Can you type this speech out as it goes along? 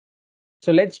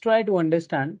So let's try to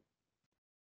understand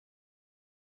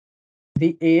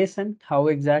the ASN, how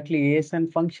exactly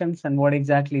ASN functions and what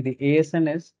exactly the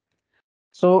ASN is.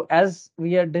 So as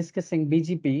we are discussing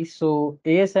BGP, so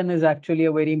ASN is actually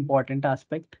a very important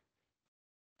aspect.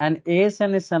 And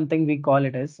ASN is something we call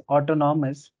it as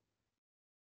autonomous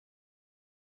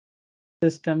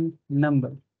system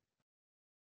number.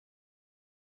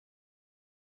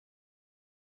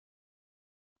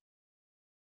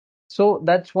 So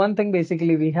that's one thing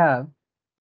basically we have.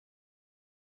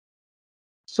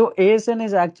 So ASN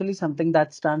is actually something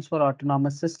that stands for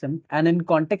autonomous system. And in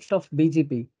context of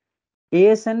BGP,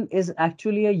 ASN is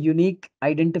actually a unique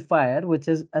identifier which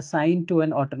is assigned to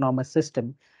an autonomous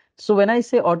system. So when I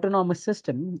say autonomous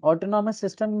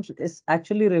systems is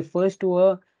actually refers to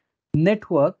a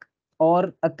network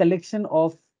or a collection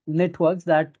of networks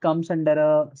that comes under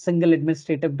a single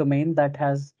administrative domain that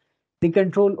has the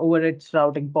control over its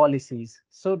routing policies.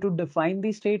 So to define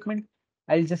the statement,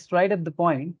 I'll just write at the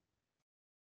point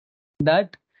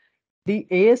that the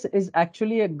AS is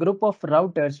actually a group of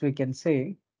routers, we can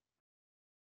say.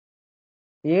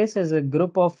 AS is a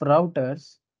group of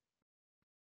routers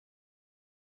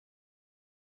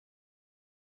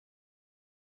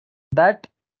that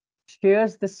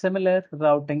shares the similar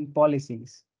routing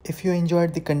policies. If you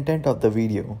enjoyed the content of the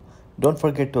video, don't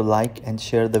forget to like and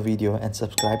share the video and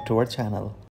subscribe to our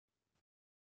channel.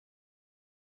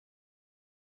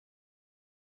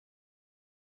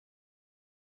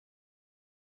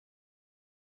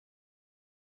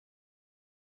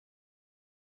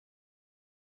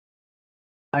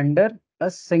 Under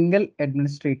a single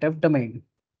administrative domain.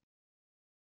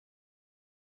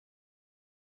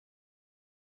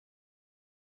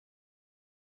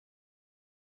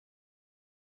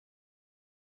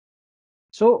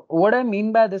 So what I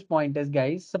mean by this point is,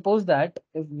 guys, suppose that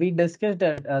if we discussed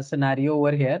a scenario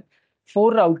over here,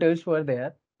 four routers were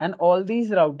there, and all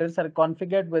these routers are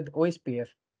configured with OSPF.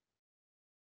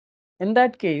 In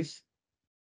that case,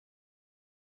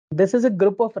 this is a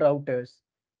group of routers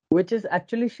which is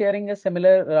actually sharing a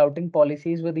similar routing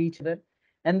policies with each other,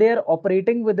 and they are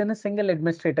operating within a single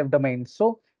administrative domain.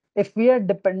 So if we are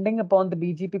depending upon the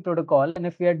BGP protocol and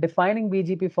if we are defining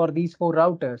BGP for these four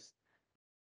routers,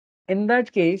 in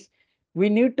that case, we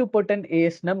need to put an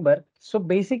AS number. So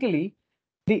basically,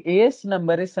 the AS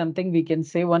number is something we can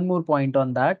say one more point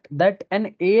on that, that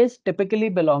an AS typically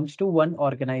belongs to one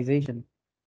organization.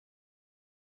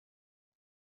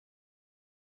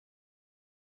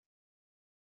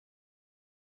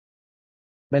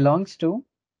 Belongs to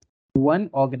one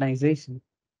organization.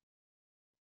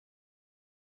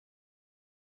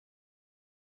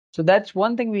 So that's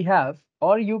one thing we have,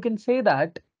 or you can say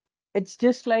that it's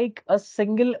just like a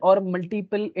single or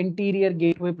multiple interior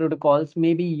gateway protocols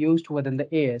may be used within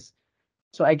the AS.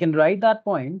 So I can write that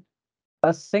point,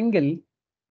 a single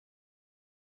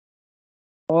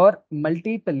or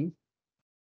multiple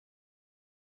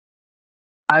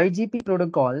IGP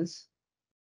protocols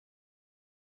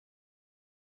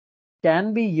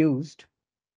can be used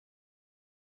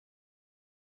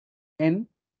in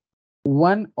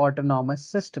one autonomous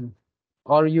system,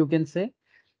 or you can say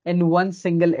in one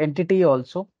single entity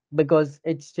also, because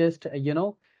it's just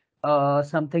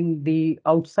something the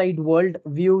outside world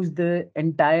views the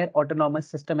entire autonomous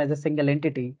system as a single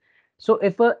entity. So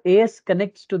if a AS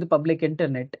connects to the public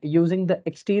internet using the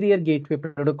exterior gateway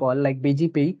protocol like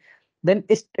BGP, then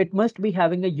it must be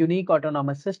having a unique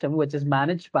autonomous system which is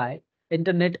managed by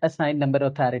Internet Assigned Number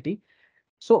Authority.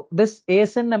 So this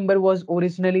ASN number was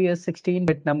originally a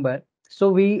 16-bit number. So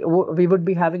we would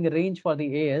be having a range for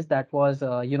the AS that was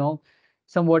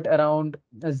somewhat around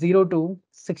 0 to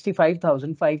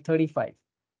 65,535.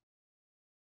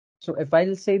 So if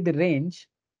I'll say the range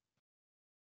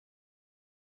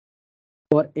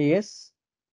for AS,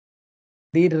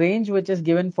 the range which is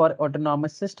given for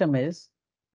autonomous system is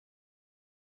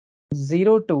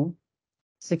 0 to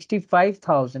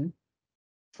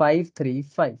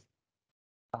 65,535.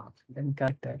 Then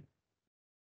correct it.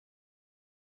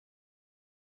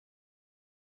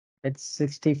 It's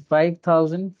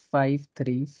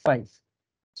 65,535.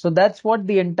 So that's what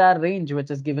the entire range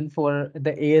which is given for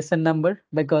the ASN number,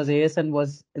 because ASN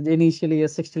was initially a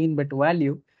 16-bit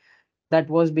value that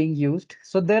was being used.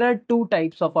 So there are two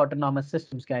types of autonomous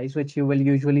systems, guys, which you will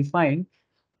usually find.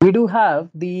 We do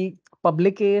have the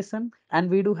public ASN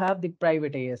and we do have the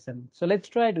private ASN. So let's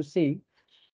try to see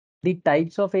the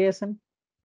types of ASN.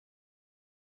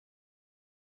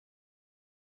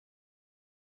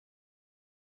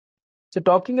 So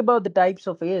talking about the types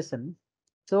of ASN,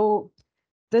 so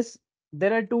this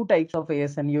there are two types of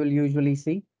ASN you will usually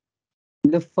see.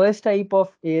 The first type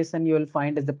of ASN you will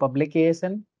find is the public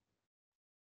ASN,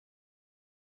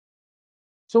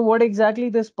 So what exactly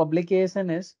this public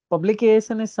ASN is? Public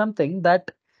ASN is something that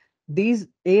these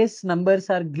AS numbers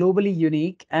are globally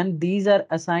unique and these are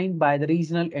assigned by the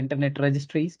regional internet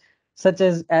registries, such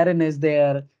as ARIN is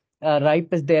there,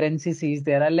 RIPE is there, NCC is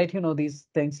there. I'll let you know these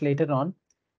things later on.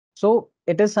 So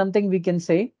it is something we can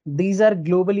say these are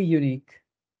globally unique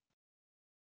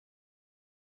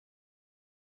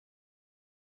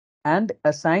and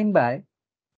assigned by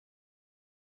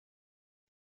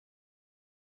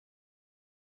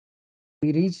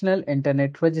the regional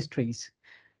internet registries.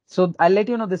 So I'll let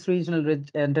you know this regional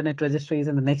internet registries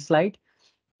in the next slide.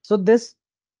 So this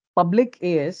public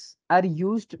AS are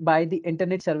used by the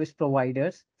internet service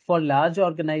providers for large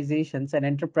organizations and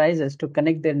enterprises to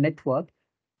connect their network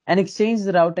and exchange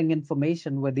the routing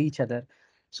information with each other.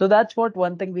 So that's what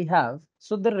one thing we have.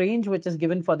 So the range which is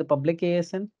given for the public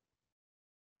ASN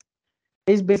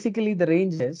is basically the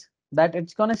ranges that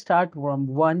it's going to start from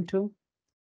 1 to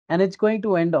and it's going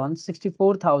to end on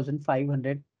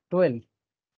 64,512.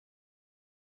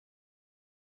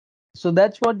 So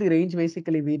that's what the range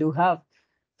basically we do have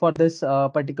for this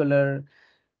particular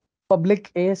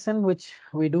public ASN, which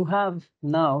we do have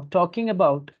now. Talking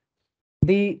about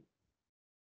the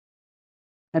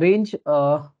range,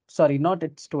 sorry, not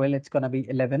it's 12, it's gonna be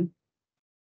 11.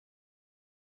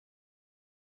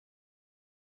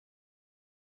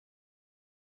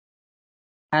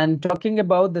 And talking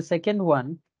about the second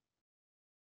one,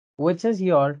 which is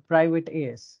your private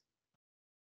AS.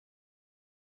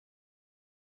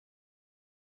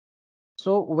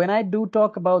 So when I do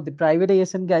talk about the private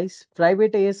ASN, guys,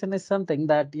 private ASN is something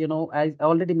that, I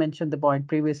already mentioned the point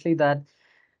previously that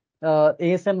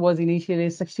ASN was initially a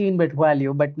 16-bit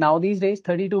value, but now these days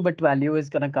 32-bit value is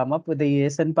going to come up with the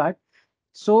ASN part.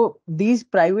 So these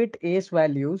private AS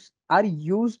values are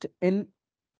used in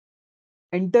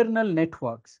internal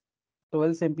networks. So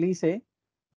we'll simply say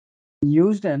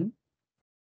used in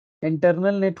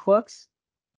internal networks.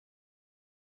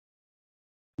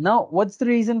 Now, what's the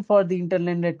reason for the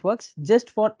internal networks?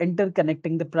 Just for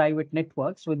interconnecting the private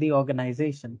networks with the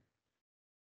organization.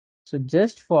 So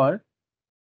just for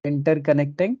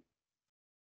interconnecting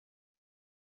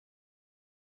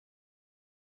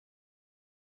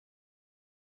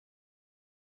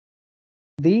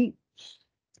the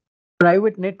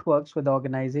private networks with the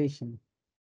organization.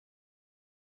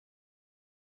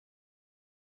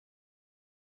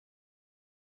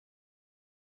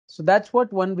 So that's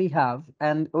what one we have.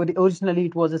 And originally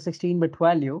it was a 16-bit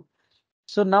value.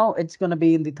 So now it's going to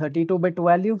be in the 32-bit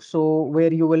value. So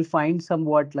where you will find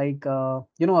somewhat like, a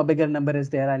bigger number is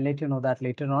there. I'll let you know that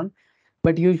later on.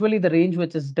 But usually the range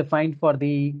which is defined for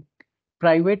the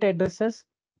private addresses,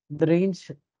 the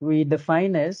range we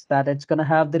define is that it's going to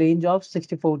have the range of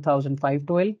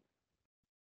 64,512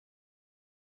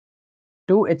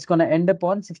 to it's going to end up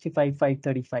on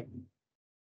 65,535.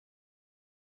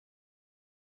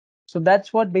 So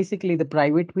that's what basically the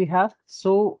private we have.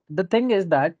 So the thing is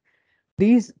that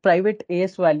these private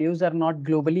AS values are not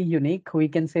globally unique. We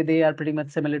can say they are pretty much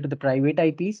similar to the private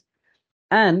IPs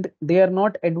and they are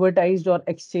not advertised or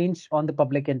exchanged on the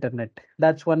public internet.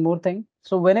 That's one more thing.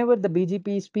 So whenever the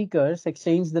BGP speakers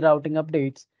exchange the routing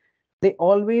updates, they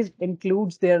always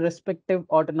includes their respective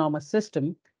autonomous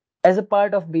system as a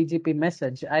part of BGP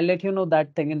message. I'll let you know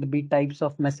that thing in the B types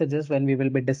of messages when we will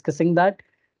be discussing that.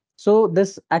 So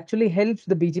this actually helps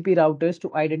the BGP routers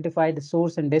to identify the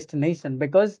source and destination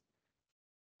because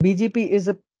BGP is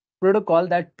a protocol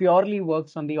that purely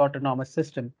works on the autonomous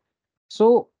system.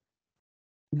 So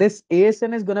this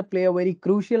ASN is going to play a very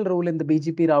crucial role in the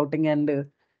BGP routing and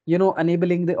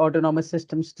enabling the autonomous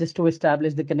systems just to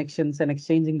establish the connections and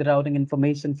exchanging the routing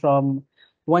information from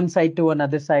one side to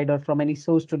another side or from any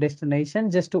source to destination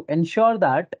just to ensure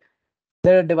that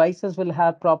their devices will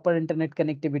have proper internet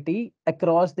connectivity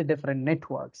across the different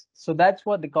networks. So that's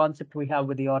what the concept we have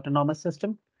with the autonomous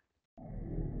system.